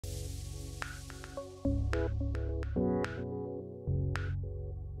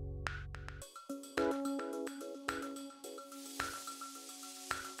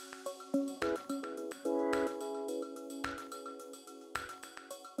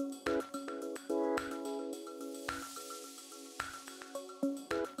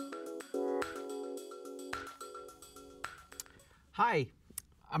Hi,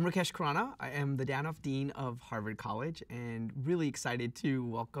 I'm Rakesh Khurana. I am the Danoff Dean of Harvard College, and really excited to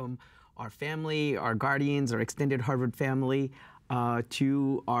welcome our family, our guardians, our extended Harvard family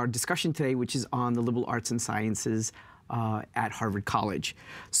to our discussion today, which is on the liberal arts and sciences at Harvard College.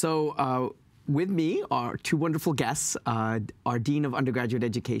 So with me are two wonderful guests, our Dean of Undergraduate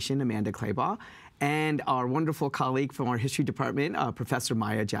Education, Amanda Claybaugh, and our wonderful colleague from our history department, Professor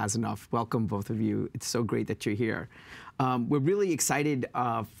Maya Jasanoff. Welcome, both of you. It's so great that you're here. We're really excited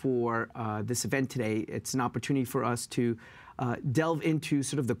for this event today. It's an opportunity for us to delve into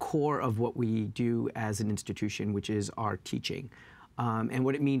sort of the core of what we do as an institution, which is our teaching, and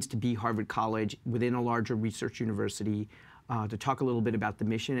what it means to be Harvard College within a larger research university, to talk a little bit about the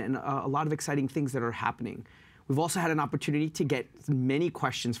mission and a lot of exciting things that are happening. We've also had an opportunity to get many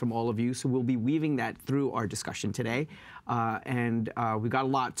questions from all of you, so we'll be weaving that through our discussion today. We've got a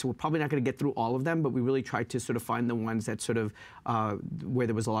lot, so we're probably not going to get through all of them, but we really tried to sort of find the ones that sort of, where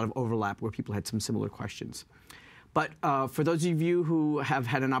there was a lot of overlap, where people had some similar questions. But for those of you who have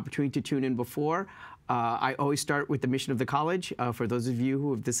had an opportunity to tune in before, I always start with the mission of the college. For those of you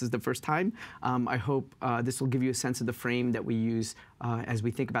who, if this is the first time, I hope this will give you a sense of the frame that we use as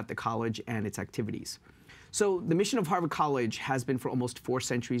we think about the college and its activities. So the mission of Harvard College has been for almost 4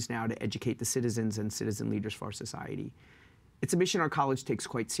 centuries now to educate the citizens and citizen leaders for our society. It's a mission our college takes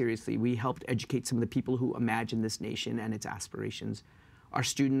quite seriously. We helped educate some of the people who imagine this nation and its aspirations. Our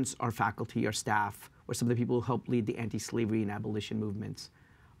students, our faculty, our staff, or some of the people who helped lead the anti-slavery and abolition movements.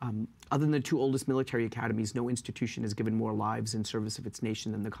 Other than the 2 oldest military academies, no institution has given more lives in service of its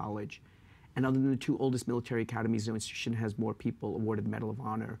nation than the college. And other than the 2 oldest military academies, no institution has more people awarded the Medal of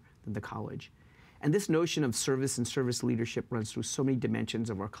Honor than the college. And this notion of service and service leadership runs through so many dimensions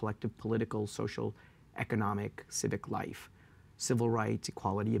of our collective political, social, economic, civic life. Civil rights,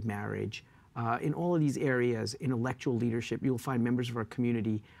 equality of marriage. In all of these areas, intellectual leadership, you'll find members of our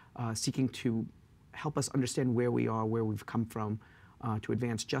community seeking to help us understand where we are, where we've come from, to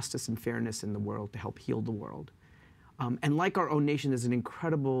advance justice and fairness in the world, to help heal the world. And like our own nation, there's an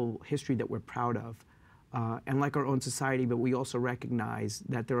incredible history that we're proud of. And like our own society, but we also recognize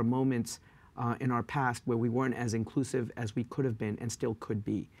that there are moments in our past where we weren't as inclusive as we could have been and still could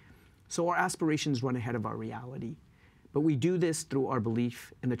be. So our aspirations run ahead of our reality. But we do this through our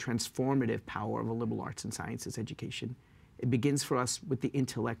belief in the transformative power of a liberal arts and sciences education. It begins for us with the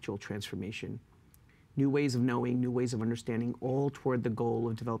intellectual transformation. New ways of knowing, new ways of understanding, all toward the goal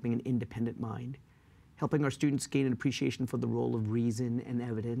of developing an independent mind. Helping our students gain an appreciation for the role of reason and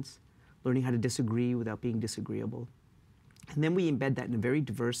evidence. Learning how to disagree without being disagreeable. And then we embed that in a very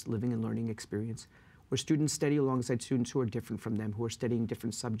diverse living and learning experience, where students study alongside students who are different from them, who are studying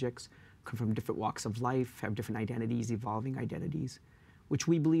different subjects, come from different walks of life, have different identities, evolving identities, which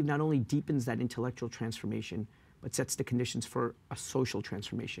we believe not only deepens that intellectual transformation, but sets the conditions for a social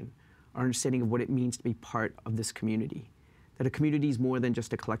transformation, our understanding of what it means to be part of this community. That a community is more than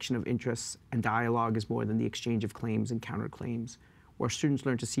just a collection of interests, and dialogue is more than the exchange of claims and counterclaims, where students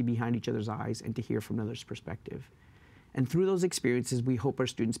learn to see behind each other's eyes and to hear from another's perspective. And through those experiences, we hope our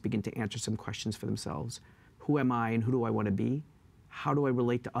students begin to answer some questions for themselves. Who am I and who do I want to be? How do I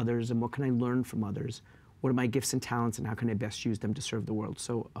relate to others and what can I learn from others? What are my gifts and talents and how can I best use them to serve the world?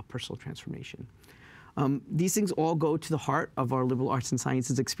 So a personal transformation. These things all go to the heart of our liberal arts and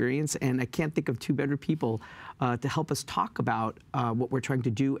sciences experience, and I can't think of 2 better people to help us talk about what we're trying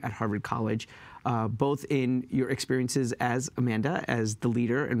to do at Harvard College, both in your experiences as Amanda, as the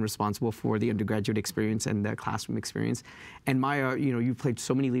leader and responsible for the undergraduate experience and the classroom experience. And Maya, you've played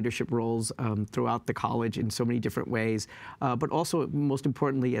so many leadership roles throughout the college in so many different ways, but also, most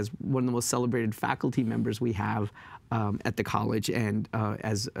importantly, as one of the most celebrated faculty members we have at the college, and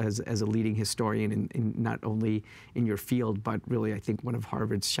as a leading historian in not only in your field, but really, I think, one of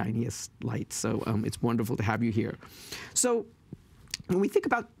Harvard's shiniest lights. So it's wonderful to have you here. So when we think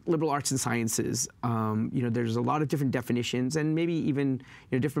about liberal arts and sciences, there's a lot of different definitions, and maybe even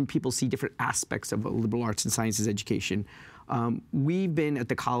different people see different aspects of a liberal arts and sciences education. We've been at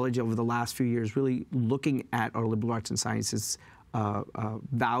the college over the last few years really looking at our liberal arts and sciences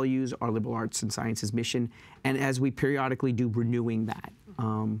values, our liberal arts and sciences mission, and as we periodically do, renewing that.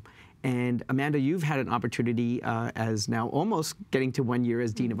 And Amanda, you've had an opportunity as now almost getting to 1 year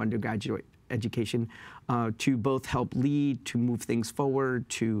as Dean of Undergraduate Education to both help lead, to move things forward,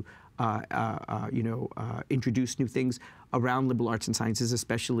 to introduce new things around liberal arts and sciences,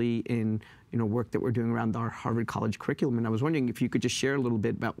 especially in work that we're doing around our Harvard College curriculum. And I was wondering if you could just share a little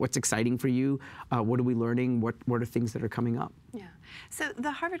bit about what's exciting for you, what are we learning, what are things that are coming up? Yeah, so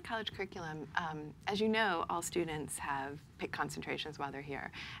the Harvard College curriculum, as you know, all students have picked concentrations while they're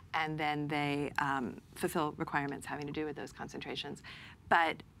here, and then they fulfill requirements having to do with those concentrations.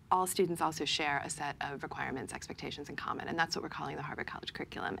 But all students also share a set of requirements, expectations in common, and that's what we're calling the Harvard College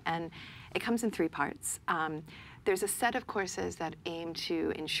curriculum. And it comes in 3 parts. There's a set of courses that aim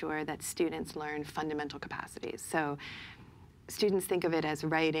to ensure that students learn fundamental capacities. So students think of it as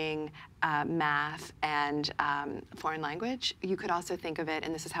writing, math, and foreign language. You could also think of it,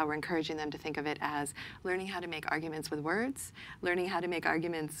 and this is how we're encouraging them to think of it, as learning how to make arguments with words, learning how to make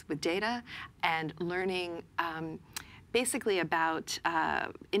arguments with data, and learning basically about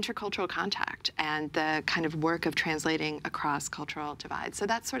intercultural contact and the kind of work of translating across cultural divides. So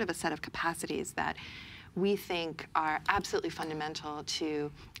that's sort of a set of capacities that we think are absolutely fundamental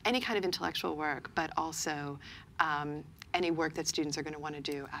to any kind of intellectual work, but also any work that students are going to want to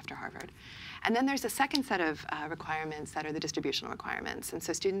do after Harvard. And then there's a second set of requirements that are the distributional requirements. And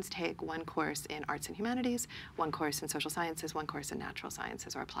so students take 1 course in arts and humanities, 1 course in social sciences, 1 course in natural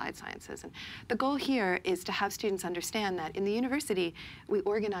sciences or applied sciences. And the goal here is to have students understand that in the university, we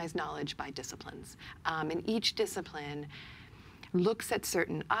organize knowledge by disciplines. And each discipline looks at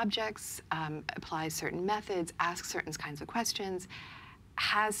certain objects, applies certain methods, asks certain kinds of questions,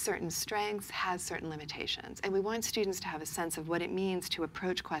 has certain strengths, has certain limitations. And we want students to have a sense of what it means to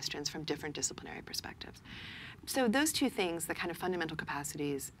approach questions from different disciplinary perspectives. So those 2 things, the kind of fundamental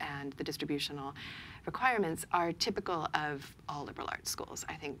capacities and the distributional requirements, are typical of all liberal arts schools.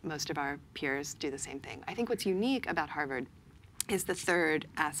 I think most of our peers do the same thing. I think what's unique about Harvard is the third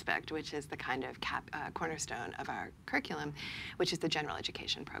aspect, which is the kind of cornerstone of our curriculum, which is the general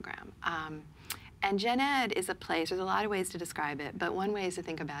education program. And Gen Ed is a place, there's a lot of ways to describe it, but one way is to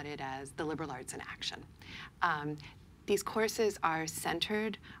think about it as the liberal arts in action. These courses are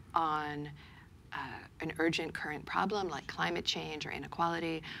centered on an urgent current problem like climate change or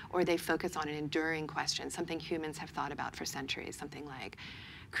inequality, or they focus on an enduring question, something humans have thought about for centuries, something like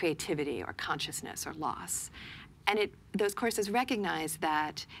creativity or consciousness or loss. And those courses recognize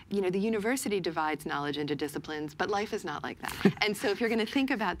that, the university divides knowledge into disciplines, but life is not like that. And so if you're going to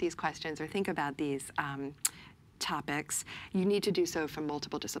think about these questions or think about these topics, you need to do so from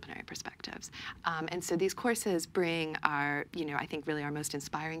multiple disciplinary perspectives. And so these courses bring our, I think really our most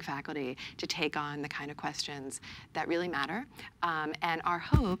inspiring faculty to take on the kind of questions that really matter. And our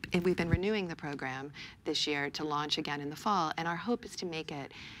hope, and we've been renewing the program this year to launch again in the fall, and our hope is to make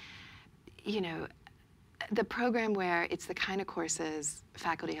it, the program where it's the kind of courses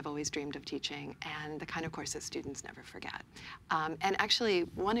faculty have always dreamed of teaching and the kind of courses students never forget. And actually,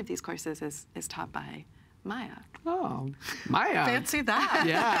 one of these courses is taught by Maya. Oh, Maya. Fancy that.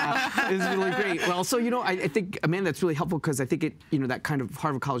 Yeah, it's really great. Well, so, I think, Amanda, that's really helpful because I think it, that kind of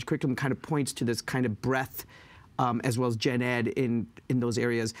Harvard College curriculum kind of points to this kind of breadth as well as Gen Ed in those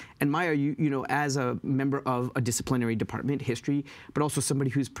areas. And Maya, you as a member of a disciplinary department, history, but also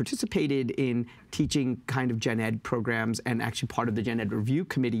somebody who's participated in teaching kind of Gen Ed programs and actually part of the Gen Ed review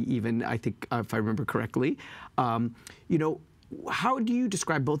committee even, I think, if I remember correctly. How do you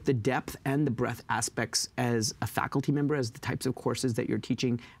describe both the depth and the breadth aspects as a faculty member, as the types of courses that you're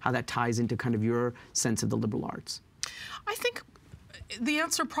teaching, how that ties into kind of your sense of the liberal arts? I think the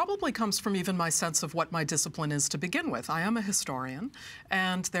answer probably comes from even my sense of what my discipline is to begin with. I am a historian,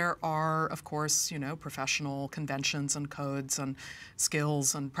 and there are, of course, professional conventions and codes and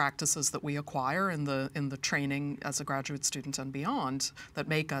skills and practices that we acquire in the training as a graduate student and beyond that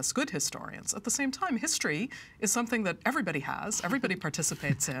make us good historians. At the same time, history is something that everybody has, everybody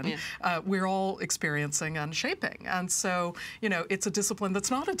participates in. Yeah. We're all experiencing and shaping, and so it's a discipline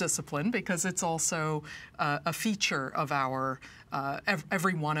that's not a discipline because it's also a feature of our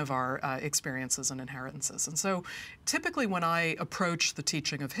every one of our experiences and inheritances. And so typically when I approach the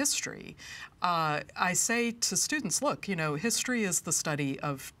teaching of history, I say to students, look, history is the study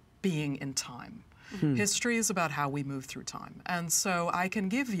of being in time. History is about how we move through time. And so I can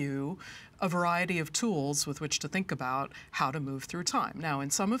give you a variety of tools with which to think about how to move through time. Now,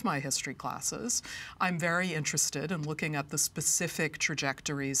 in some of my history classes, I'm very interested in looking at the specific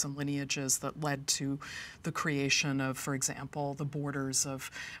trajectories and lineages that led to the creation of, for example, the borders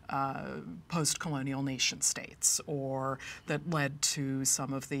of post-colonial nation states, or that led to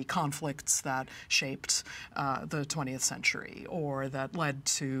some of the conflicts that shaped the 20th century, or that led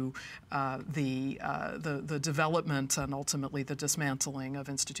to the development and ultimately the dismantling of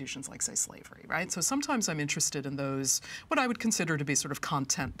institutions like, say, slavery, right? So sometimes I'm interested in those, what I would consider to be sort of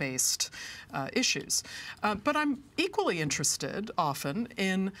content-based issues. But I'm equally interested often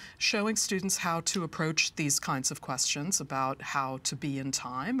in showing students how to approach these kinds of questions about how to be in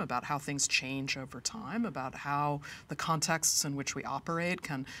time, about how things change over time, about how the contexts in which we operate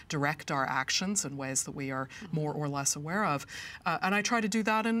can direct our actions in ways that we are more or less aware of. And I try to do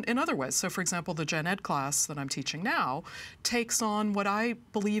that in other ways. So for example, the Gen Ed class that I'm teaching now takes on what I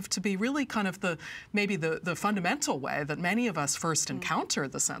believe to be really kind of maybe the fundamental way that many of us first encounter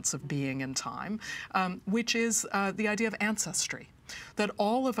the sense of being in time, which is the idea of ancestry, that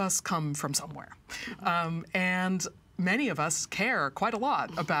all of us come from somewhere. And many of us care quite a lot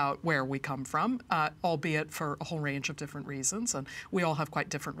about where we come from, albeit for a whole range of different reasons. And we all have quite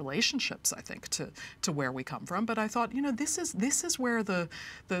different relationships, I think, to where we come from. But I thought, you know, this is where the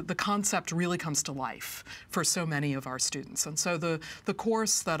concept really comes to life for so many of our students. And so the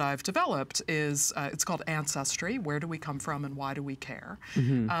course that I've developed is, it's called Ancestry, Where Do We Come From and Why Do We Care?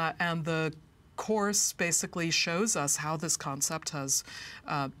 And the course basically shows us how this concept has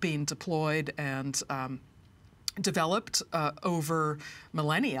been deployed and developed over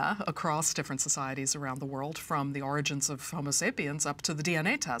millennia across different societies around the world, from the origins of Homo sapiens up to the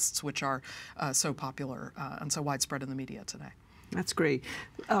DNA tests, which are so popular and so widespread in the media today. That's great.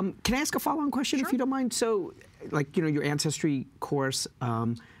 Can I ask a follow-on question, Sure. if you don't mind? So, like, you know, your ancestry course,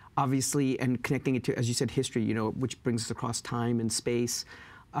 obviously, and connecting it to, as you said, history, you know, which brings us across time and space.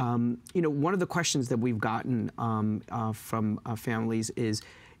 You know, one of the questions that we've gotten from families is,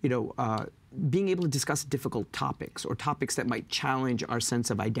 you know, being able to discuss difficult topics, or topics that might challenge our sense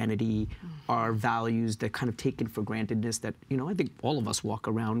of identity, our values, that kind of taken for grantedness that, you know, I think all of us walk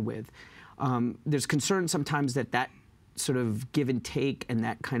around with. There's concern sometimes that sort of give and take and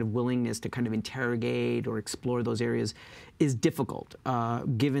that kind of willingness to kind of interrogate or explore those areas is difficult,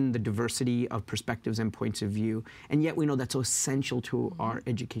 given the diversity of perspectives and points of view. And yet we know that's so essential to our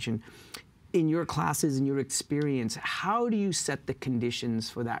education. In your classes, in your experience, how do you set the conditions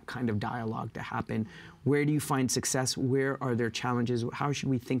for that kind of dialogue to happen? Where do you find success? Where are there challenges? How should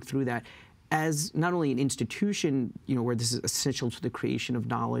we think through that as not only an institution, you know, where this is essential to the creation of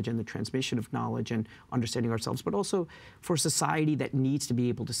knowledge and the transmission of knowledge and understanding ourselves, but also for society that needs to be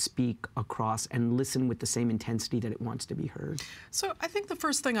able to speak across and listen with the same intensity that it wants to be heard? So I think the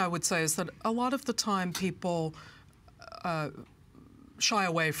first thing I would say is that a lot of the time people shy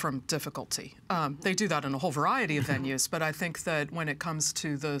away from difficulty. They do that in a whole variety of venues, but I think that when it comes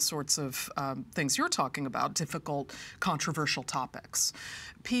to the sorts of things you're talking about, difficult, controversial topics,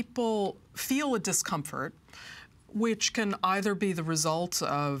 people feel a discomfort, which can either be the result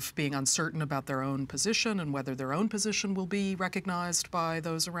of being uncertain about their own position and whether their own position will be recognized by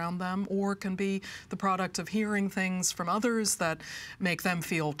those around them, or can be the product of hearing things from others that make them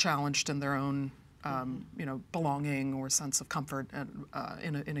feel challenged in their own you know, belonging or sense of comfort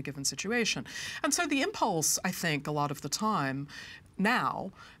in a given situation. And so the impulse, I think, a lot of the time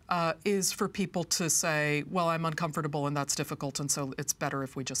now is for people to say, well, I'm uncomfortable and that's difficult, and so it's better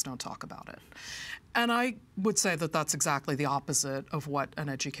if we just don't talk about it. And I would say that that's exactly the opposite of what an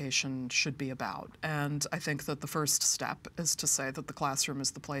education should be about. And I think that the first step is to say that the classroom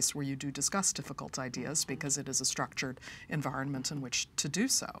is the place where you do discuss difficult ideas, because it is a structured environment in which to do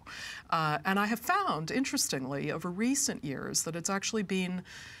so. And I have found, interestingly, over recent years, that it's actually been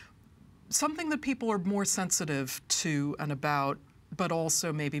something that people are more sensitive to and about, but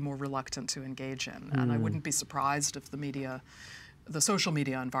also maybe more reluctant to engage in. And I wouldn't be surprised if the social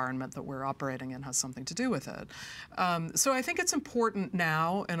media environment that we're operating in has something to do with it. So I think it's important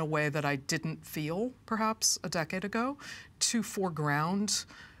now, in a way that I didn't feel perhaps a decade ago, to foreground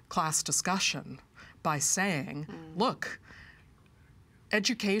class discussion by saying, look,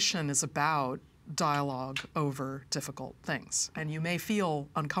 education is about dialogue over difficult things, and you may feel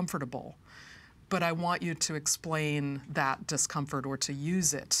uncomfortable, but I want you to explain that discomfort, or to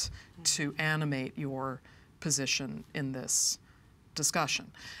use it to animate your position in this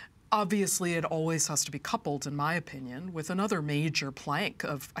discussion. Obviously, it always has to be coupled, in my opinion, with another major plank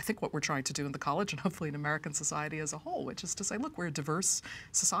of, I think, what we're trying to do in the college and hopefully in American society as a whole, which is to say, look, we're a diverse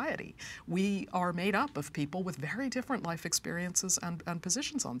society. We are made up of people with very different life experiences and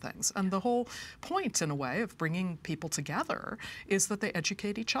positions on things. And the whole point, in a way, of bringing people together is that they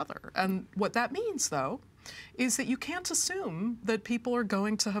educate each other. And what that means, though, is that you can't assume that people are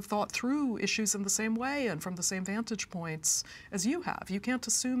going to have thought through issues in the same way and from the same vantage points as you have. You can't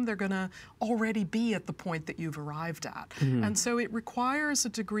assume they're going to already be at the point that you've arrived at. And so it requires a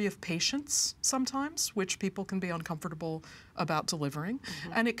degree of patience sometimes, which people can be uncomfortable about delivering.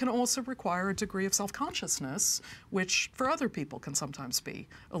 And it can also require a degree of self-consciousness, which for other people can sometimes be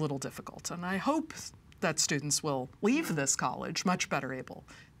a little difficult. And I hope that students will leave this college much better able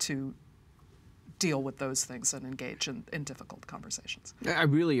to deal with those things and engage in difficult conversations. I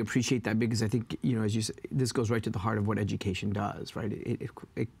really appreciate that, because I think, you know, as you say, this goes right to the heart of what education does, right?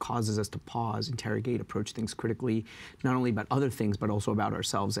 It causes us to pause, interrogate, approach things critically, not only about other things, but also about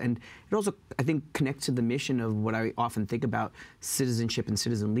ourselves. And it also, I think, connects to the mission of what I often think about citizenship and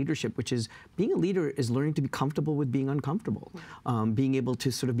citizen leadership, which is being a leader is learning to be comfortable with being uncomfortable, being able to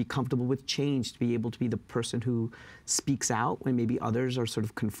sort of be comfortable with change, to be able to be the person who speaks out when maybe others are sort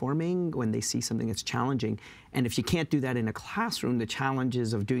of conforming, when they see something that's challenging. And if you can't do that in a classroom, the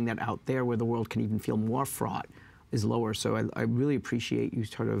challenges of doing that out there where the world can even feel more fraught is lower. So I really appreciate you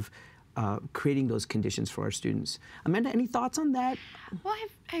sort of creating those conditions for our students. Amanda, any thoughts on that? Well,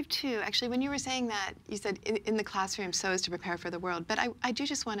 I have two. Actually, when you were saying that, you said in the classroom so as to prepare for the world. But I do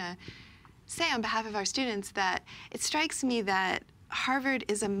just want to say on behalf of our students that it strikes me that Harvard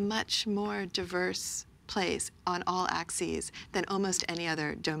is a much more diverse place on all axes than almost any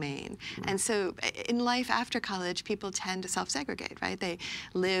other domain. And so in life after college, people tend to self-segregate, right? They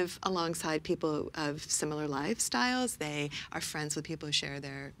live alongside people of similar lifestyles. They are friends with people who share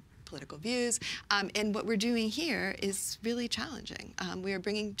their political views. And what we're doing here is really challenging. We are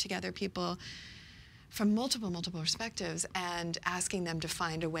bringing together people from multiple perspectives and asking them to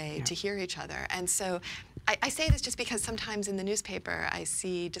find a way to hear each other. And so I say this just because sometimes in the newspaper I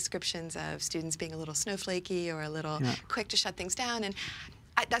see descriptions of students being a little snowflakey or a little quick to shut things down, and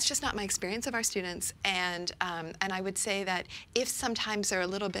that's just not my experience of our students. And I would say that if sometimes there are a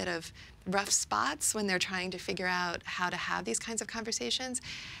little bit of rough spots when they're trying to figure out how to have these kinds of conversations,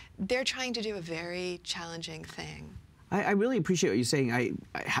 they're trying to do a very challenging thing. I really appreciate what you're saying.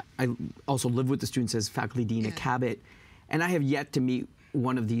 I also live with the students as faculty dean at Cabot, and I have yet to meet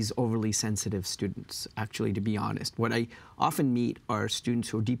one of these overly sensitive students, actually, to be honest. What I often meet are students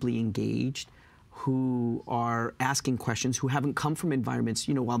who are deeply engaged, who are asking questions, who haven't come from environments,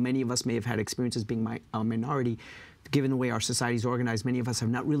 you know, while many of us may have had experiences being a minority, given the way our society is organized, many of us have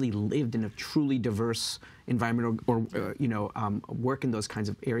not really lived in a truly diverse environment or work in those kinds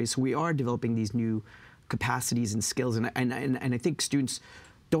of areas. So we are developing these new capacities and skills, and I think students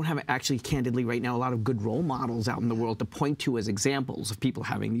don't have actually, candidly, right now, a lot of good role models out in the world to point to as examples of people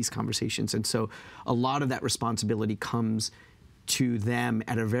having these conversations. And so a lot of that responsibility comes to them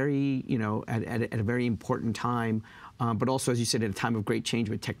at a very, at a very important time, but also, as you said, at a time of great change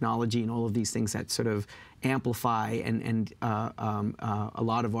with technology and all of these things that sort of amplify and a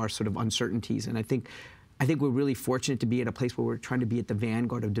lot of our sort of uncertainties. And I think we're really fortunate to be at a place where we're trying to be at the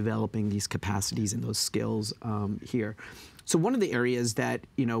vanguard of developing these capacities and those skills here. So one of the areas that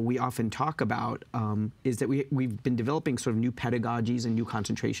we often talk about is that we've been developing sort of new pedagogies and new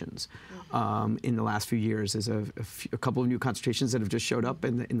concentrations in the last few years. There's a couple of new concentrations that have just showed up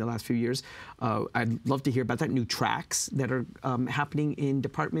in the last few years. I'd love to hear about that. New tracks that are happening in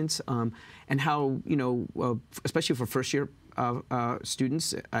departments and how especially for first year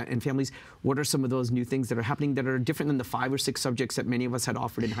students and families, what are some of those new things that are happening that are different than the 5 or 6 subjects that many of us had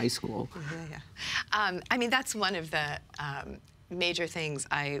offered in high school? I mean, that's one of the major things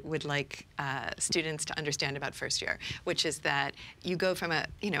I would like students to understand about first year, which is that you go from a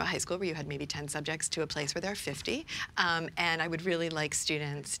high school where you had maybe 10 subjects to a place where there are 50, and I would really like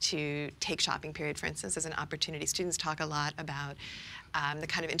students to take shopping period, for instance, as an opportunity. Students talk a lot about the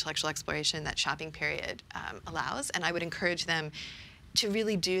kind of intellectual exploration that shopping period allows, and I would encourage them to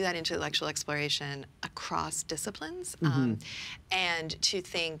really do that intellectual exploration across disciplines, and to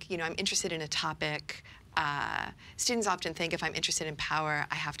think, I'm interested in a topic. Students often think if I'm interested in power,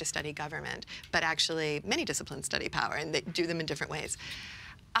 I have to study government, but actually many disciplines study power, and they do them in different ways.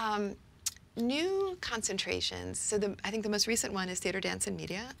 New concentrations, so I think the most recent one is theater, dance, and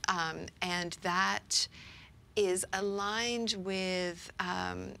media, and that is aligned with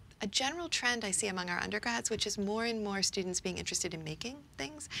a general trend I see among our undergrads, which is more and more students being interested in making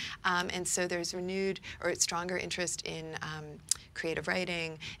things. And so there's renewed or stronger interest in creative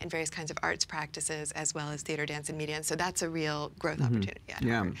writing and various kinds of arts practices, as well as theater, dance, and media. And so that's a real growth opportunity at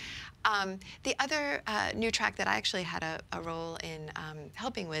Harvard. The other new track that I actually had a role in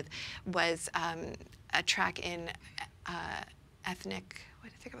helping with was a track in ethnic, I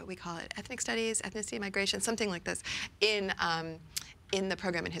forget what we call it, ethnic studies, ethnicity, migration, something like this, in in the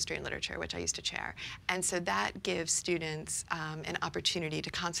program in History and Literature, which I used to chair. And so that gives students an opportunity to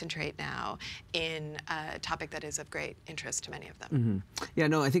concentrate now in a topic that is of great interest to many of them. Yeah,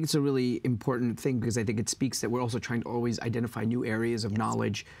 no, I think it's a really important thing because I think it speaks that we're also trying to always identify new areas of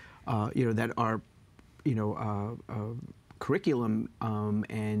knowledge, that are, curriculum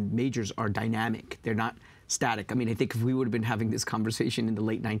and majors are dynamic. They're not static. I mean, I think if we would have been having this conversation in the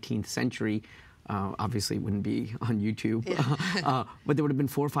late 19th century, obviously it wouldn't be on YouTube, but there would have been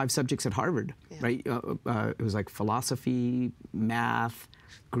 4 or 5 subjects at Harvard, right? It was like philosophy, math,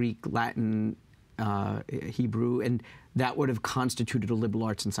 Greek, Latin, Hebrew, and that would have constituted a liberal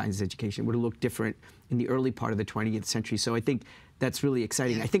arts and sciences education. It would have looked different in the early part of the 20th century. So I think that's really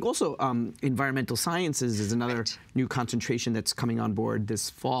exciting. I think also environmental sciences is another new concentration that's coming on board this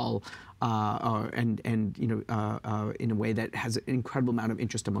fall, in a way that has an incredible amount of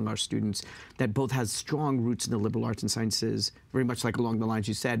interest among our students, that both has strong roots in the liberal arts and sciences, very much like along the lines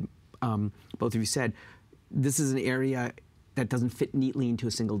you said, both of you said. This is an area that doesn't fit neatly into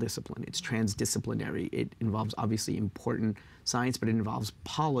a single discipline. It's transdisciplinary. It involves obviously important science, but it involves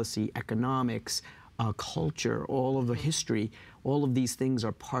policy, economics, culture, all of the history. All of these things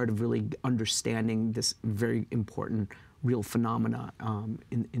are part of really understanding this very important real phenomena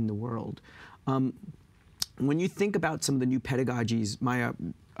in the world. When you think about some of the new pedagogies, Maya,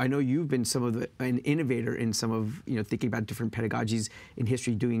 I know you've been an innovator in some of, thinking about different pedagogies in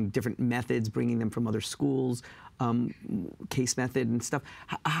history, doing different methods, bringing them from other schools, case method and stuff.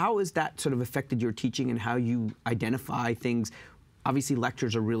 How has that sort of affected your teaching and how you identify things? Obviously,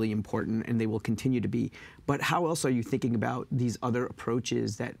 lectures are really important, and they will continue to be. But how else are you thinking about these other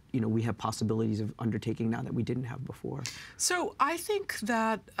approaches that we have possibilities of undertaking now that we didn't have before? So I think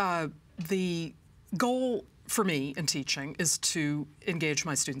that the goal for me in teaching is to engage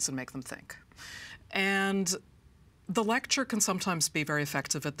my students and make them think. And the lecture can sometimes be very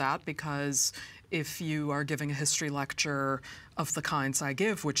effective at that, because if you are giving a history lecture of the kinds I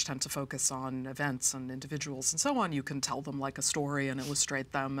give, which tend to focus on events and individuals and so on, you can tell them like a story and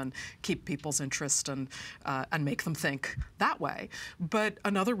illustrate them and keep people's interest and make them think that way. But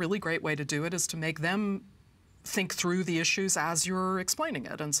another really great way to do it is to make them think through the issues as you're explaining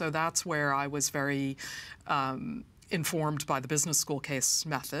it. And so that's where I was very informed by the business school case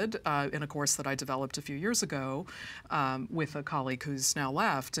method in a course that I developed a few years ago with a colleague who's now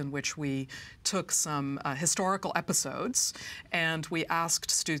left, in which we took some historical episodes and we asked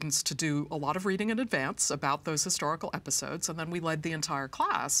students to do a lot of reading in advance about those historical episodes, and then we led the entire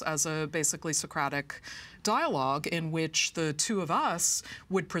class as a basically Socratic dialogue in which the two of us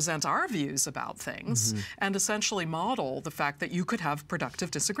would present our views about things and essentially model the fact that you could have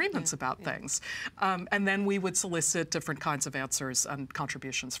productive disagreements about things. And then we would solicit different kinds of answers and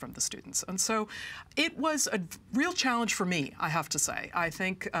contributions from the students. And so it was a real challenge for me, I have to say. I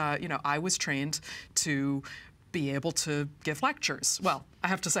think, I was trained to be able to give lectures. Well, I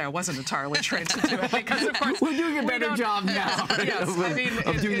have to say I wasn't entirely trained to do it, because of course we're doing a better job now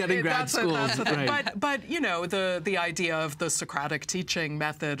of doing that in grad school. Right. But the idea of the Socratic teaching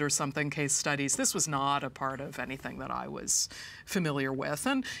method or something, case studies, this was not a part of anything that I was familiar with.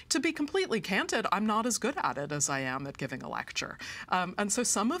 And to be completely candid, I'm not as good at it as I am at giving a lecture. And so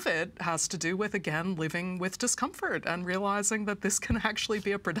some of it has to do with, again, living with discomfort and realizing that this can actually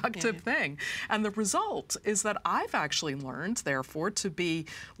be a productive thing. And the result is that I've actually learned, therefore, to be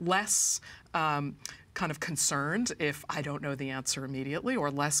less kind of concerned if I don't know the answer immediately, or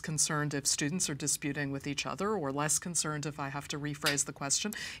less concerned if students are disputing with each other, or less concerned if I have to rephrase the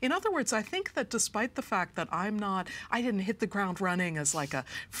question. In other words, I think that despite the fact that I didn't hit the ground running as like a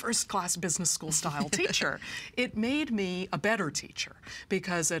first-class business school style teacher, it made me a better teacher,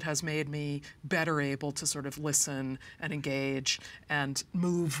 because it has made me better able to sort of listen and engage and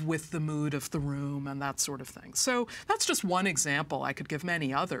move with the mood of the room and that sort of thing. So that's just one example. I could give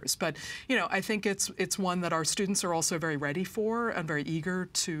many others, but I think it's one that our students are also very ready for and very eager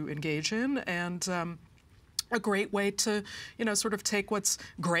to engage in, and a great way to, sort of take what's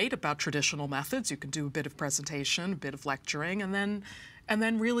great about traditional methods. You can do a bit of presentation, a bit of lecturing, and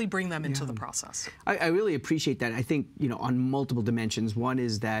then really bring them into the process. I really appreciate that. I think, on multiple dimensions. One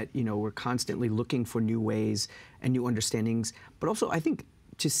is that, we're constantly looking for new ways and new understandings, but also I think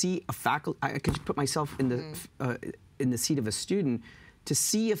to see a faculty, I could put myself in the seat of a student, to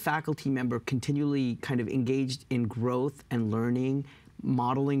see a faculty member continually kind of engaged in growth and learning,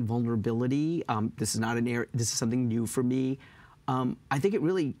 modeling vulnerability. This is not an area, this is something new for me. I think it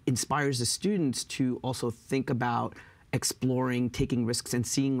really inspires the students to also think about exploring, taking risks, and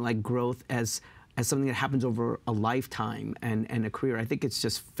seeing like growth as as something that happens over a lifetime and a career. I think it's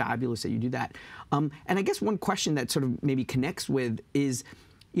just fabulous that you do that. And I guess one question that sort of maybe connects with is,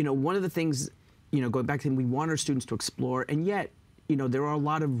 one of the things, going back to we want our students to explore, and yet, there are a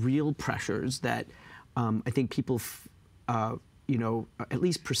lot of real pressures that I think people, at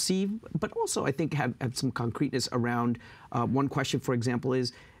least perceive, but also I think have some concreteness around. One question, for example,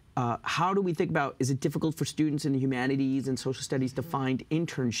 is how do we think about, is it difficult for students in the humanities and social studies to find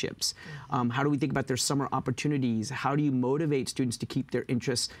internships? How do we think about their summer opportunities? How do you motivate students to keep their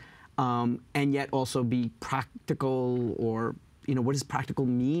interests and yet also be practical, or what does practical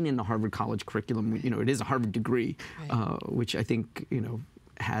mean in the Harvard College curriculum? It is a Harvard degree, right. Which I think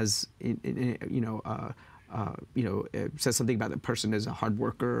has says something about the person as a hard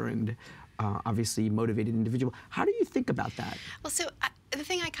worker and obviously motivated individual. How do you think about that? Well, so the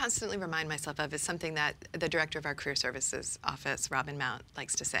thing I constantly remind myself of is something that the director of our Career Services office, Robin Mount,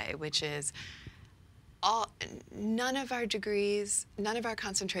 likes to say, which is none of our degrees, none of our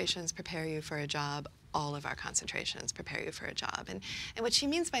concentrations prepare you for a job. All of our concentrations prepare you for a job. And what she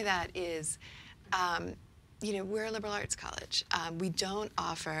means by that is, we're a liberal arts college. We don't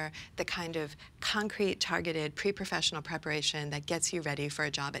offer the kind of concrete, targeted, pre-professional preparation that gets you ready for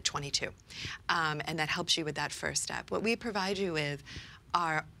a job at 22, and that helps you with that first step. What we provide you with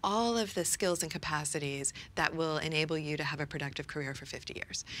are all of the skills and capacities that will enable you to have a productive career for 50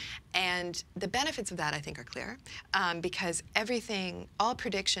 years. And the benefits of that, I think, are clear, because all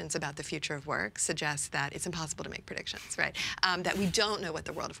predictions about the future of work suggest that it's impossible to make predictions, right? That we don't know what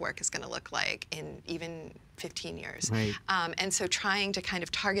the world of work is going to look like in even 15 years. Right. And so trying to kind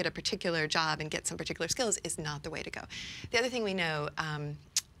of target a particular job and get some particular skills is not the way to go. The other thing we know,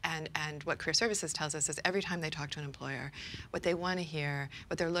 and what Career Services tells us, is every time they talk to an employer, what they want to hear,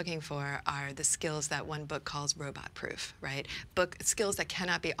 what they're looking for, are the skills that one book calls robot-proof, right? Skills that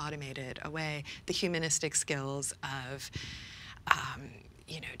cannot be automated away, the humanistic skills of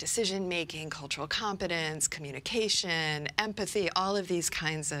decision-making, cultural competence, communication, empathy. All of these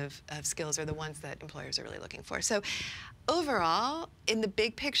kinds of skills are the ones that employers are really looking for. So overall, in the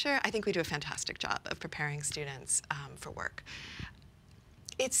big picture, I think we do a fantastic job of preparing students for work.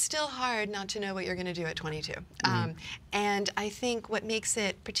 It's still hard not to know what you're going to do at 22. And I think what makes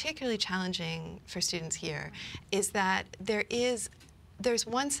it particularly challenging for students here is that there's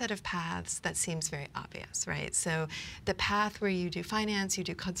one set of paths that seems very obvious, right? So the path where you do finance, you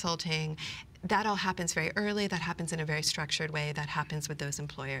do consulting, that all happens very early. That happens in a very structured way. That happens with those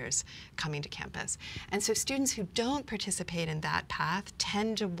employers coming to campus. And so students who don't participate in that path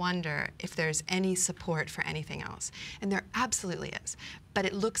tend to wonder if there's any support for anything else. And there absolutely is. But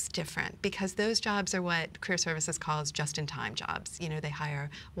it looks different because those jobs are what Career Services calls just-in-time jobs. They hire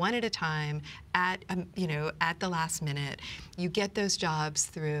one at a time at the last minute. You get those jobs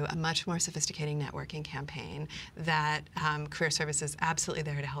through a much more sophisticated networking campaign that Career Services is absolutely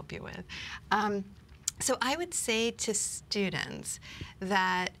there to help you with. So I would say to students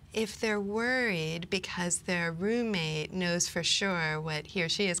that if they're worried because their roommate knows for sure what he or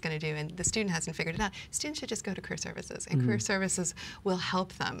she is going to do and the student hasn't figured it out, students should just go to Career Services, and Career Services will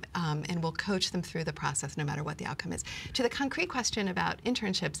help them and will coach them through the process no matter what the outcome is. To the concrete question about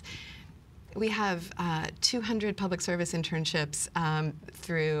internships, we have 200 public service internships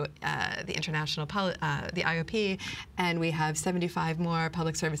through the international, the IOP, and we have 75 more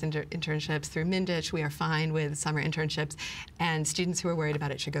public service internships through Minditch. We are fine with summer internships, and students who are worried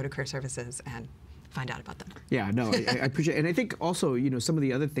about it should go to Career Services and find out about them. Yeah, no, I appreciate it. And I think also, some of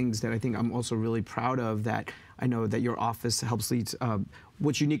the other things that I think I'm also really proud of that I know that your office helps lead.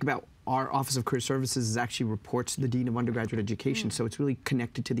 What's unique about our Office of Career Services is actually reports to the Dean of Undergraduate Education, so it's really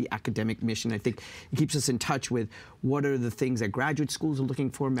connected to the academic mission. I think it keeps us in touch with what are the things that graduate schools are looking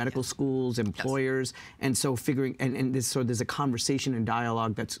for, medical schools, employers, and so figuring, and there's a conversation and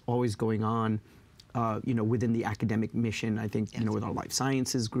dialogue that's always going on within the academic mission, I think, with our life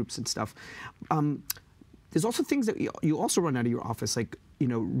sciences groups and stuff. There's also things that you also run out of your office, like,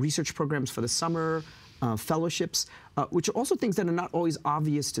 research programs for the summer, fellowships, which are also things that are not always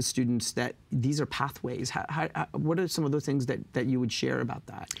obvious to students that these are pathways. What are some of those things that you would share about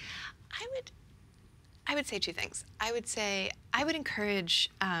that? I would say two things. I would encourage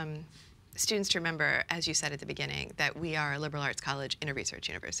students to remember, as you said at the beginning, that we are a liberal arts college in a research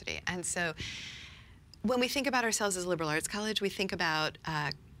university. And so when we think about ourselves as a liberal arts college, we think about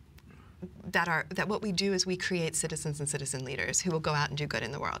that what we do is we create citizens and citizen leaders who will go out and do good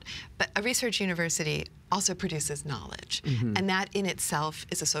in the world. But a research university also produces knowledge, and that in itself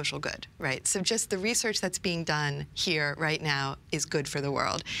is a social good, right? So just the research that's being done here right now is good for the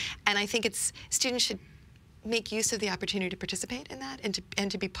world. And I think students should make use of the opportunity to participate in that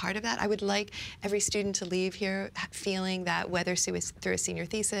and to be part of that. I would like every student to leave here feeling that whether through a senior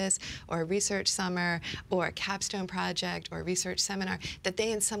thesis or a research summer or a capstone project or a research seminar, that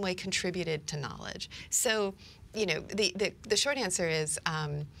they in some way contributed to knowledge. So, you know, the short answer is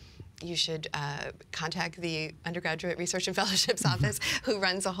you should contact the Undergraduate Research and Fellowships Office, who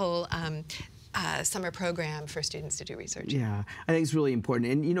runs a whole summer program for students to do research. Yeah, I think it's really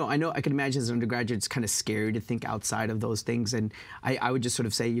important. And, you know, I can imagine as an undergraduate, it's kind of scary to think outside of those things. And I would just sort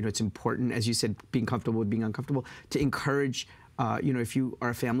of say, you know, it's important, as you said, being comfortable with being uncomfortable, to encourage, you know, if you are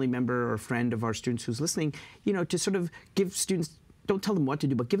a family member or a friend of our students who's listening, you know, to sort of give students, don't tell them what to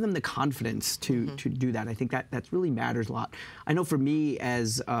do, but give them the confidence to do that. I think that really matters a lot. I know for me,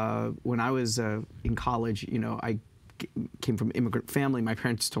 as when I was in college, you know, I came from an immigrant family. My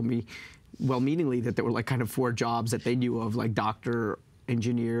parents told me, well-meaningly, that there were like kind of 4 jobs that they knew of, like doctor,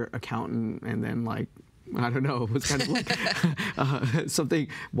 engineer, accountant, and then like, I don't know, it was kind of like something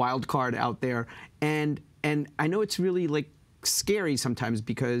wild card out there. And I know it's really like scary sometimes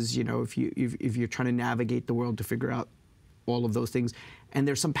because, you know, if you're trying to navigate the world to figure out all of those things, and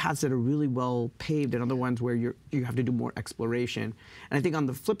there's some paths that are really well paved and other ones where you have to do more exploration. And I think on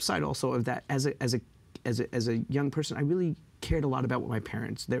the flip side also of that, as a young person, I really cared a lot about what my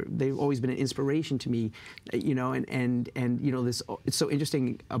parents. They've always been an inspiration to me, you know, and you know, this, it's so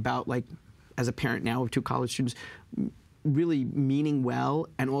interesting about, like, as a parent now of 2 college students, really meaning well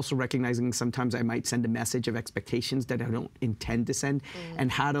and also recognizing sometimes I might send a message of expectations that I don't intend to send,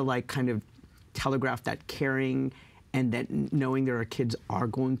 and how to like kind of telegraph that caring and that knowing there are kids are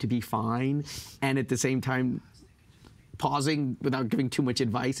going to be fine, and at the same time pausing without giving too much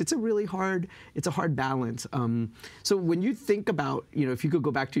advice. It's a hard balance. So when you think about, you know, if you could go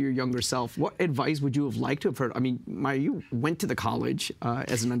back to your younger self, what advice would you have liked to have heard? I mean, Maya, you went to the college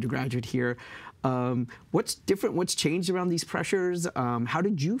as an undergraduate here. What's different? What's changed around these pressures? How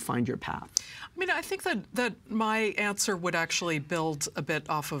did you find your path? I mean, I think that my answer would actually build a bit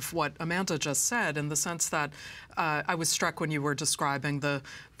off of what Amanda just said, in the sense that I was struck when you were describing the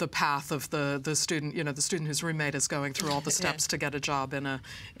path of the student, you know, the student whose roommate is going through all the steps to get a job in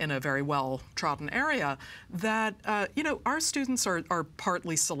a very well-trodden area, that, you know, our students are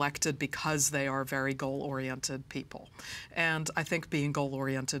partly selected because they are very goal-oriented people. And I think being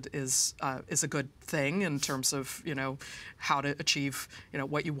goal-oriented is a good thing in terms of, you know, how to achieve, you know,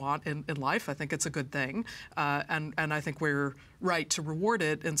 what you want in life. I think it's a good thing. And I think we're right to reward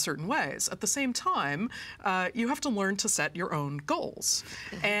it in certain ways. At the same time, you have to learn to set your own goals.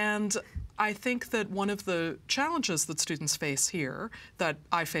 And I think that one of the challenges that students face here, that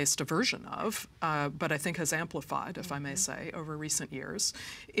I faced a version of, but I think has amplified, if I may say, over recent years,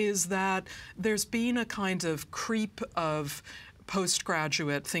 is that there's been a kind of creep of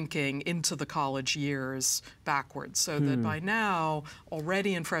postgraduate thinking into the college years backwards, so that by now,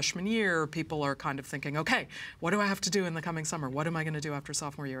 already in freshman year, people are kind of thinking, okay, what do I have to do in the coming summer? What am I going to do after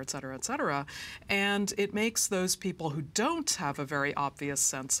sophomore year, et cetera, et cetera? And it makes those people who don't have a very obvious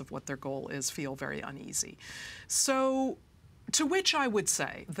sense of what their goal is feel very uneasy. So, to which I would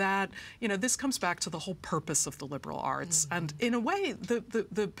say that, you know, this comes back to the whole purpose of the liberal arts, and in a way,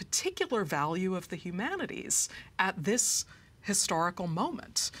 the particular value of the humanities at this historical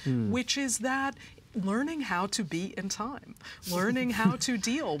moment, which is that learning how to be in time, learning how to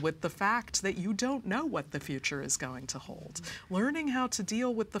deal with the fact that you don't know what the future is going to hold, learning how to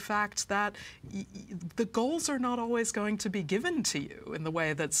deal with the fact that the goals are not always going to be given to you in the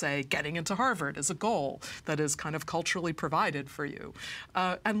way that, say, getting into Harvard is a goal that is kind of culturally provided for you,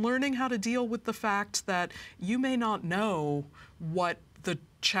 and learning how to deal with the fact that you may not know what the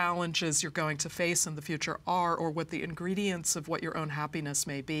challenges you're going to face in the future are, or what the ingredients of what your own happiness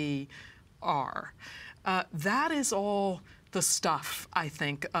may be are. That is all the stuff, I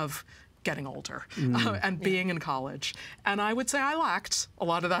think, of getting older and being in college. And I would say I lacked a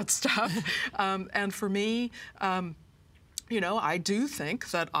lot of that stuff. And for me, you know, I do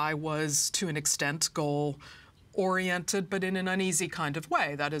think that I was, to an extent, goal-oriented, but in an uneasy kind of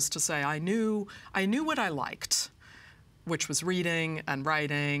way. That is to say, I knew what I liked, which was reading and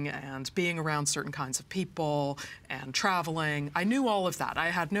writing and being around certain kinds of people and traveling. I knew all of that. I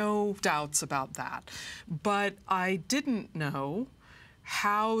had no doubts about that. But I didn't know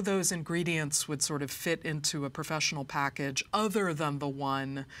how those ingredients would sort of fit into a professional package other than the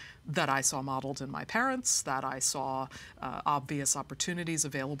one that I saw modeled in my parents, that I saw obvious opportunities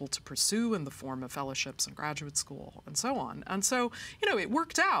available to pursue in the form of fellowships and graduate school and so on. And so, you know, it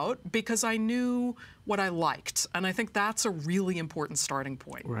worked out because I knew what I liked. And I think that's a really important starting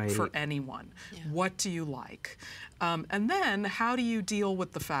point for anyone. What do you like? And then how do you deal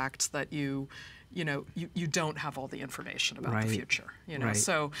with the fact that you you don't have all the information about the future. Right.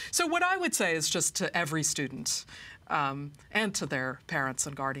 So what I would say is just to every student and to their parents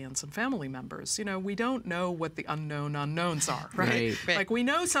and guardians and family members, we don't know what the unknown unknowns are, right? Like we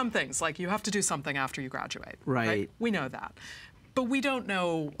know some things, like you have to do something after you graduate. Right. We know that. But we don't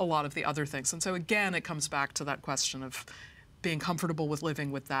know a lot of the other things. And so again, it comes back to that question of being comfortable with living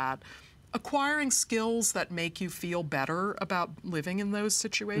with that, acquiring skills that make you feel better about living in those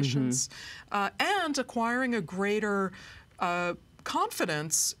situations, and acquiring a greater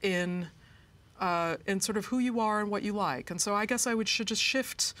confidence in sort of who you are and what you like. And so I guess I should just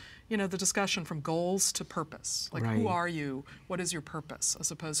shift, the discussion from goals to purpose. Like, who are you? What is your purpose, as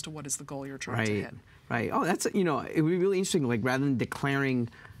opposed to what is the goal you're trying to hit? Right. Oh, that's, it would be really interesting. Like, rather than declaring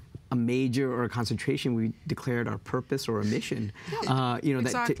a major or a concentration, we declared our purpose or a mission.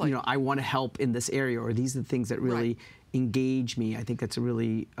 Exactly. I want to help in this area, or these are the things that really engage me. I think that's a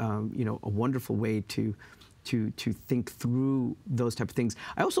really, a wonderful way to think through those type of things.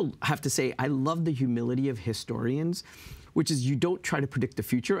 I also have to say, I love the humility of historians, which is you don't try to predict the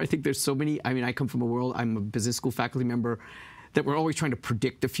future. I think there's so many, I come from a world, I'm a business school faculty member, that we're always trying to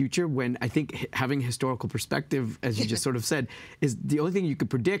predict the future, when I think having a historical perspective, as you just sort of said, is the only thing you could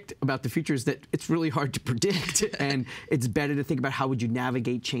predict about the future is that it's really hard to predict. And it's better to think about how would you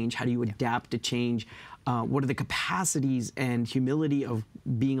navigate change, how do you adapt to change, what are the capacities and humility of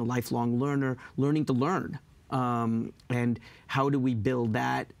being a lifelong learner, learning to learn. And how do we build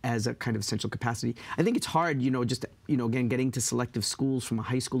that as a kind of essential capacity? I think it's hard, just, again, getting to selective schools from a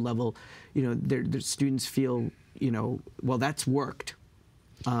high school level, their students feel, well, that's worked.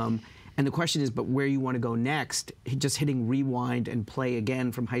 And the question is, but where you want to go next, just hitting rewind and play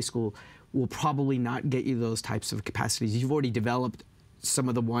again from high school will probably not get you those types of capacities. You've already developed some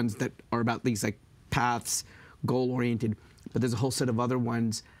of the ones that are about these like paths, goal-oriented, but there's a whole set of other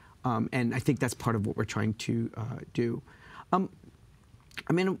ones. And I think that's part of what we're trying to do.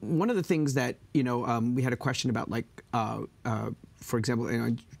 One of the things that, we had a question about, like, for example,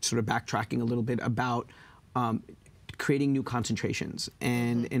 sort of backtracking a little bit about creating new concentrations.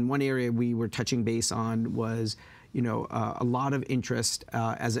 And in one area we were touching base on was, a lot of interest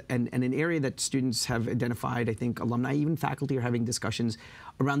and an area that students have identified. I think alumni, even faculty, are having discussions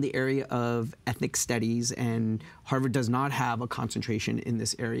around the area of ethnic studies, and Harvard does not have a concentration in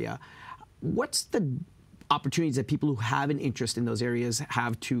this area. What's the opportunities that people who have an interest in those areas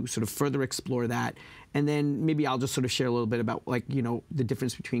have to sort of further explore that? And then maybe I'll just sort of share a little bit about, like, the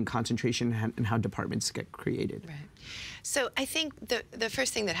difference between concentration and how departments get created. Right. So I think the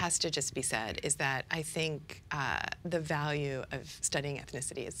first thing that has to just be said is that I think the value of studying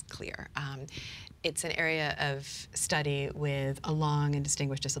ethnicity is clear. It's an area of study with a long and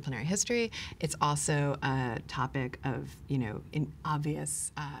distinguished disciplinary history. It's also a topic of, in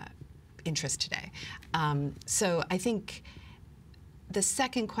obvious interest today. So I think the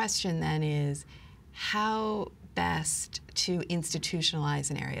second question then is how best to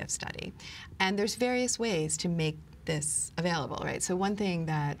institutionalize an area of study. And there's various ways to make this available, right? So one thing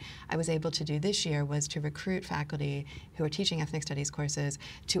that I was able to do this year was to recruit faculty who are teaching ethnic studies courses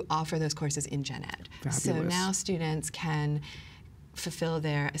to offer those courses in Gen Ed. Fabulous. So now students can fulfill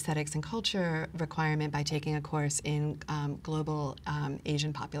their aesthetics and culture requirement by taking a course in global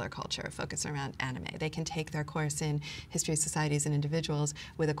Asian popular culture focused around anime. They can take their course in history of societies and individuals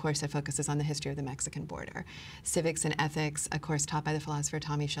with a course that focuses on the history of the Mexican border. Civics and ethics, a course taught by the philosopher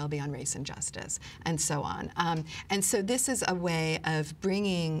Tommy Shelby on race and justice, and so on. And so this is a way of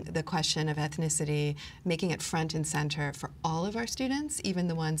bringing the question of ethnicity, making it front and center for all of our students, even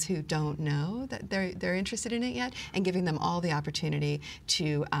the ones who don't know that they're interested in it yet, and giving them all the opportunity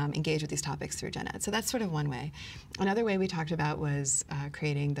to engage with these topics through Gen Ed. So that's sort of one way. Another way we talked about was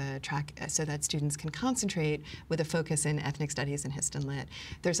creating the track so that students can concentrate with a focus in ethnic studies and Hist and Lit.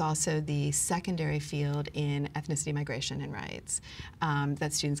 There's also the secondary field in ethnicity, migration, and rights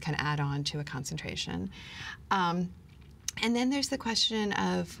that students can add on to a concentration. And then there's the question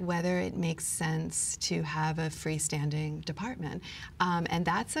of whether it makes sense to have a freestanding department. And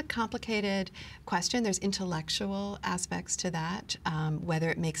that's a complicated question. There's intellectual aspects to that, whether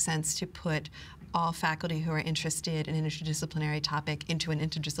it makes sense to put all faculty who are interested in an interdisciplinary topic into an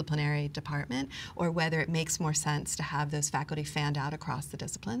interdisciplinary department, or whether it makes more sense to have those faculty fanned out across the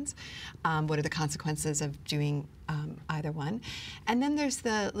disciplines. What are the consequences of doing either one? And then there's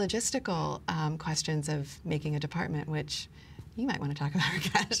the logistical questions of making a department, which you might want to talk about,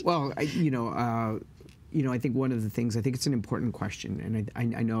 Rakesh. Well, I think one of the things, I think it's an important question,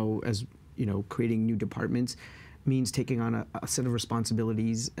 and I know, as creating new departments means taking on a set of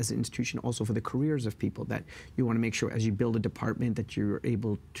responsibilities as an institution, also for the careers of people, that you want to make sure as you build a department that you're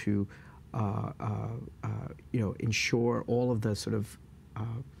able to ensure all of the sort of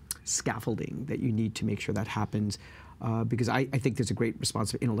scaffolding that you need to make sure that happens. Because I think there's a great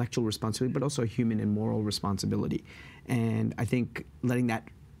intellectual responsibility, but also a human and moral responsibility. And I think letting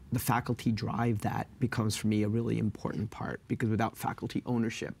the faculty drive that becomes, for me, a really important part, because without faculty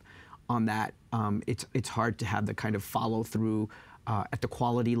ownership on that, it's hard to have the kind of follow through at the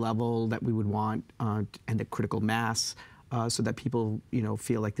quality level that we would want, and the critical mass, so that people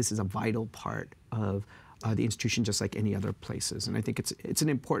feel like this is a vital part of the institution, just like any other places. And I think it's an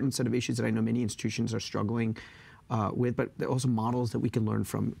important set of issues that I know many institutions are struggling with, but there are also models that we can learn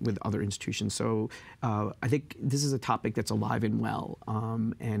from with other institutions. So I think this is a topic that's alive and well,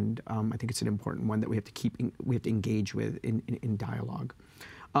 and I think it's an important one that we have to engage with in dialogue.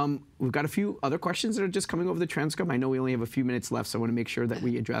 We've got a few other questions that are just coming over the transcript. I know we only have a few minutes left, so I want to make sure that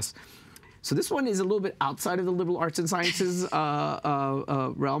we address. So this one is a little bit outside of the liberal arts and sciences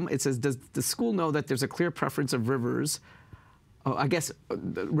realm. It says, does the school know that there's a clear preference of rivers, I guess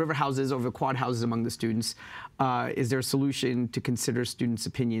river houses over quad houses among the students? Is there a solution to consider students'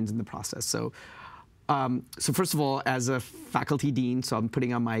 opinions in the process? So first of all, as a faculty dean, so I'm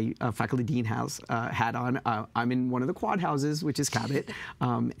putting on my faculty dean hat on. I'm in one of the quad houses, which is Cabot,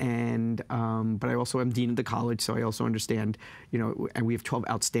 but I also am dean of the college, so I also understand, and we have 12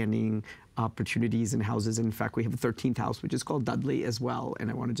 outstanding opportunities and houses. And in fact, we have a 13th house, which is called Dudley as well.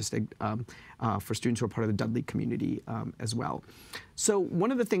 And I want to just for students who are part of the Dudley community as well. So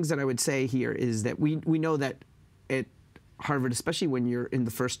one of the things that I would say here is that we know that at Harvard, especially when you're in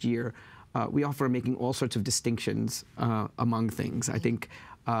the first year, we offer making all sorts of distinctions among things. I think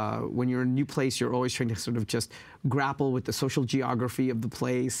when you're in a new place, you're always trying to sort of just grapple with the social geography of the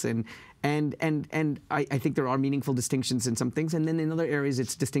place, and I think there are meaningful distinctions in some things, and then in other areas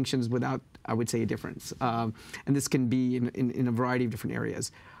it's distinctions without, I would say, a difference. And this can be in a variety of different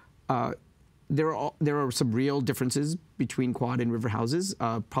areas. There are some real differences between quad and river houses.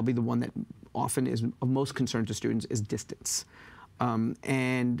 Probably the one that often is of most concern to students is distance. But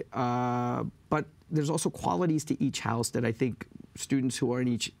there's also qualities to each house that I think students who are in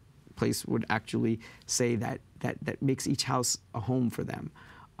each place would actually say that makes each house a home for them.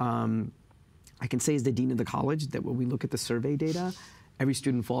 I can say as the dean of the college that when we look at the survey data, every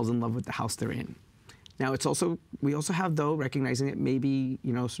student falls in love with the house they're in. Now we also have, though, recognizing that maybe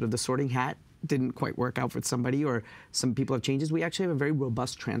sort of the sorting hat didn't quite work out for somebody, or some people have changes. We actually have a very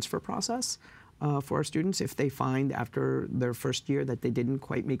robust transfer process for our students if they find after their first year that they didn't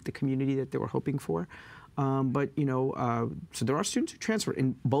quite make the community that they were hoping for. So there are students who transfer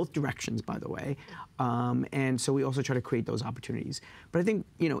in both directions, by the way, and so we also try to create those opportunities. But I think,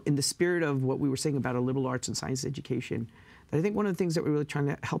 in the spirit of what we were saying about a liberal arts and science education, I think one of the things that we're really trying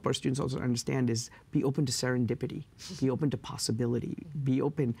to help our students also understand is be open to serendipity, be open to possibility, be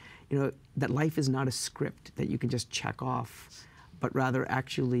open, that life is not a script that you can just check off, but rather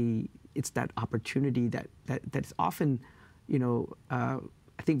actually it's that opportunity that's often, I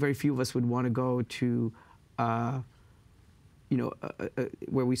think very few of us would want to go to,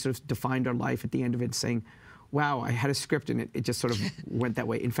 where we sort of defined our life at the end of it saying, wow, I had a script and it just sort of went that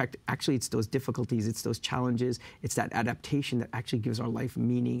way. In fact, actually it's those difficulties, it's those challenges, it's that adaptation that actually gives our life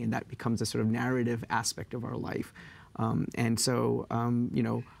meaning, and that becomes a sort of narrative aspect of our life. I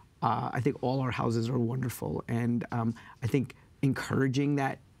think all our houses are wonderful, and I think encouraging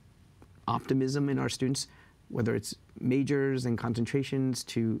that optimism in our students, whether it's majors and concentrations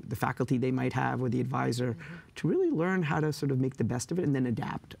to the faculty they might have or the advisor, to really learn how to sort of make the best of it and then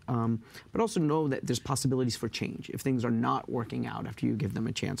adapt. But also know that there's possibilities for change. If things are not working out after you give them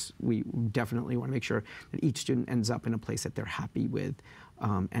a chance, we definitely want to make sure that each student ends up in a place that they're happy with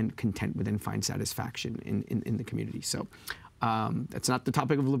and content with and find satisfaction in the community. So that's not the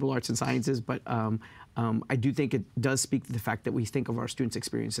topic of liberal arts and sciences, but I do think it does speak to the fact that we think of our students'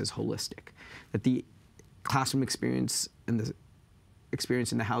 experience as holistic, that the classroom experience and the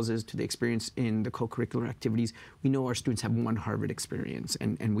experience in the houses to the experience in the co-curricular activities, we know our students have one Harvard experience,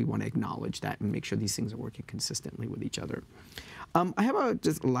 and we want to acknowledge that and make sure these things are working consistently with each other. I have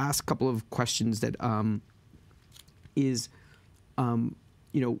just last couple of questions that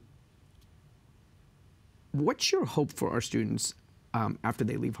what's your hope for our students after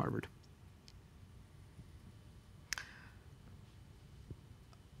they leave Harvard?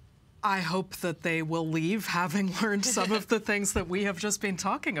 I hope that they will leave having learned some of the things that we have just been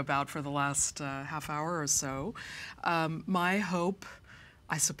talking about for the last half hour or so. My hope,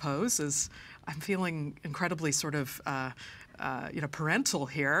 I suppose, is I'm feeling incredibly sort of parental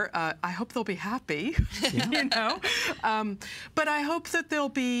here. I hope they'll be happy, but I hope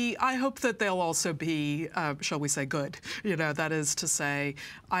that they'll also be, shall we say, good. That is to say,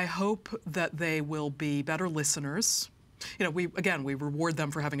 I hope that they will be better listeners. We reward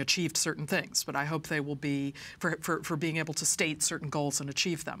them for having achieved certain things, but I hope they will be, for being able to state certain goals and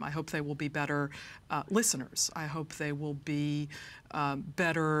achieve them. I hope they will be better listeners. I hope they will be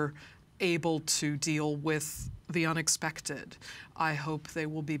better able to deal with the unexpected. I hope they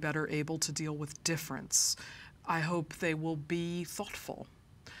will be better able to deal with difference. I hope they will be thoughtful.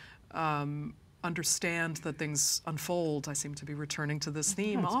 Understand that things unfold. I seem to be returning to this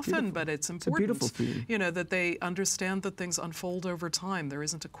theme often, but it's important. It's a beautiful theme. That they understand that things unfold over time. There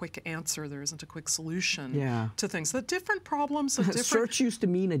isn't a quick answer. There isn't a quick solution to things. That different problems of different... Search used to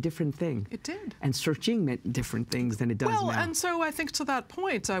mean a different thing. It did. And searching meant different things than it does now. Well, and so I think to that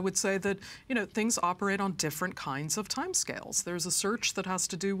point, I would say that, things operate on different kinds of timescales. There's a search that has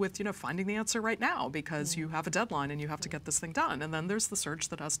to do with, finding the answer right now because you have a deadline and you have to get this thing done. And then there's the search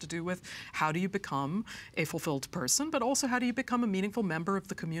that has to do with how do you become a fulfilled person, but also how do you become a meaningful member of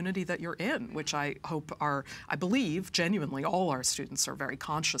the community that you're in, which I believe genuinely all our students are very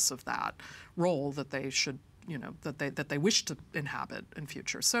conscious of that role that they should, that they wish to inhabit in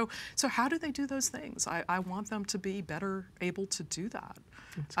future. So how do they do those things? I want them to be better able to do that.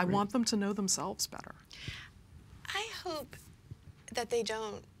 I want them to know themselves better. I hope that they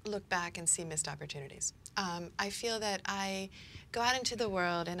don't look back and see missed opportunities. I feel that I go out into the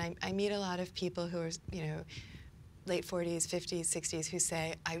world and I meet a lot of people who are, late 40s, 50s, 60s, who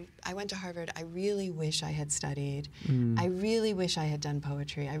say, I went to Harvard, I really wish I had studied. I really wish I had done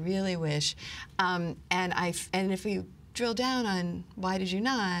poetry. I really wish. And if we drill down on why did you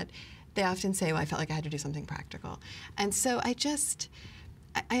not, they often say, well, I felt like I had to do something practical. And so I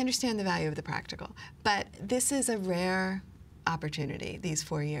understand the value of the practical, but this is a rare opportunity, these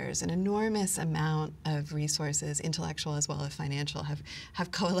 4 years. An enormous amount of resources, intellectual as well as financial,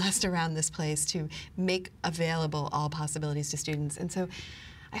 have coalesced around this place to make available all possibilities to students. And so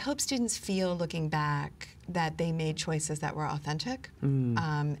I hope students feel, looking back, that they made choices that were authentic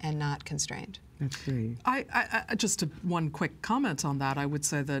and not constrained. That's great. Just one quick comment on that. I would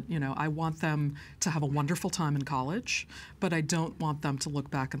say that, I want them to have a wonderful time in college, but I don't want them to look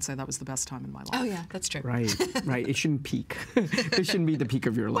back and say that was the best time in my life. Oh, yeah, that's true. Right, right. It shouldn't peak. It shouldn't be the peak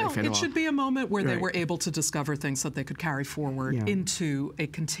of your life at all. It should be a moment where they were able to discover things that they could carry forward into a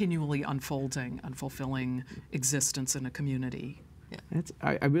continually unfolding and fulfilling existence in a community. Yeah.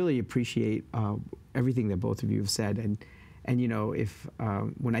 I really appreciate everything that both of you have said, and if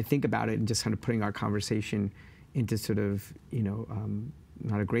when I think about it and just kind of putting our conversation into sort of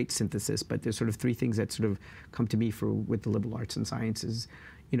not a great synthesis, but there's sort of three things that sort of come to me with the liberal arts and sciences.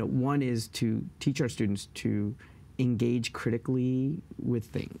 One is to teach our students to engage critically with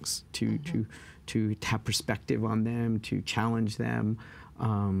things, to have perspective on them, to challenge them.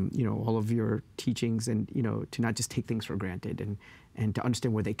 All of your teachings, and to not just take things for granted, and to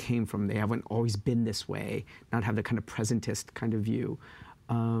understand where they came from. They haven't always been this way, not have the kind of presentist kind of view.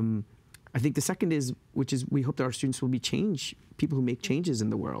 I think the second is, which is, we hope that our students will be people who make changes in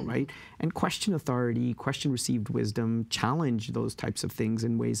the world, right? And question authority, question received wisdom, challenge those types of things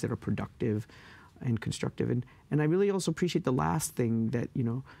in ways that are productive and constructive. And I really also appreciate the last thing that,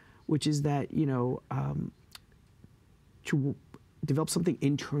 which is that, to develop something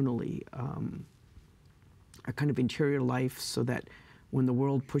internally, a kind of interior life, so that when the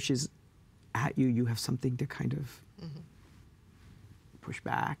world pushes at you, you have something to kind of push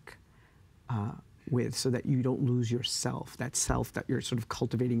back with, so that you don't lose yourself, that self that you're sort of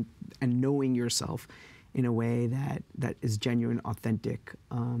cultivating and knowing yourself in a way that is genuine, authentic.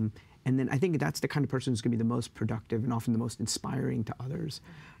 And then I think that's the kind of person who's going to be the most productive and often the most inspiring to others.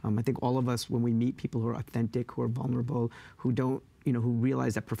 I think all of us, when we meet people who are authentic, who are vulnerable, who don't, who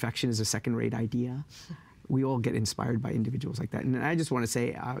realize that perfection is a second-rate idea, we all get inspired by individuals like that. And I just want to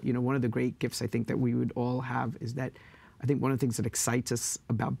say, one of the great gifts I think that we would all have is that I think one of the things that excites us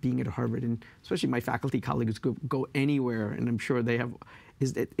about being at Harvard, and especially my faculty colleagues go anywhere, and I'm sure they have,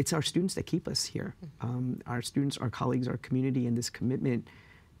 is that it's our students that keep us here. Our students, our colleagues, our community, and this commitment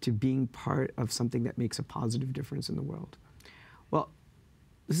to being part of something that makes a positive difference in the world. Well,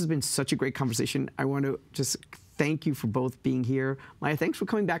 this has been such a great conversation. I want to just thank you for both being here. Maya, thanks for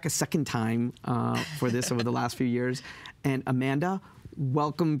coming back a second time for this over the last few years. And Amanda,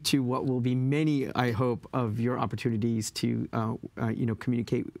 welcome to what will be many, I hope, of your opportunities to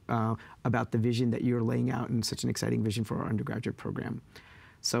communicate about the vision that you're laying out, and such an exciting vision for our undergraduate program.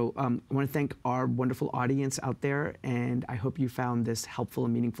 So I want to thank our wonderful audience out there, and I hope you found this helpful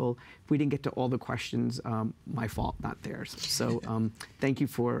and meaningful. If we didn't get to all the questions, my fault, not theirs. So thank you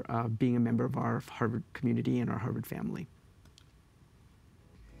for being a member of our Harvard community and our Harvard family.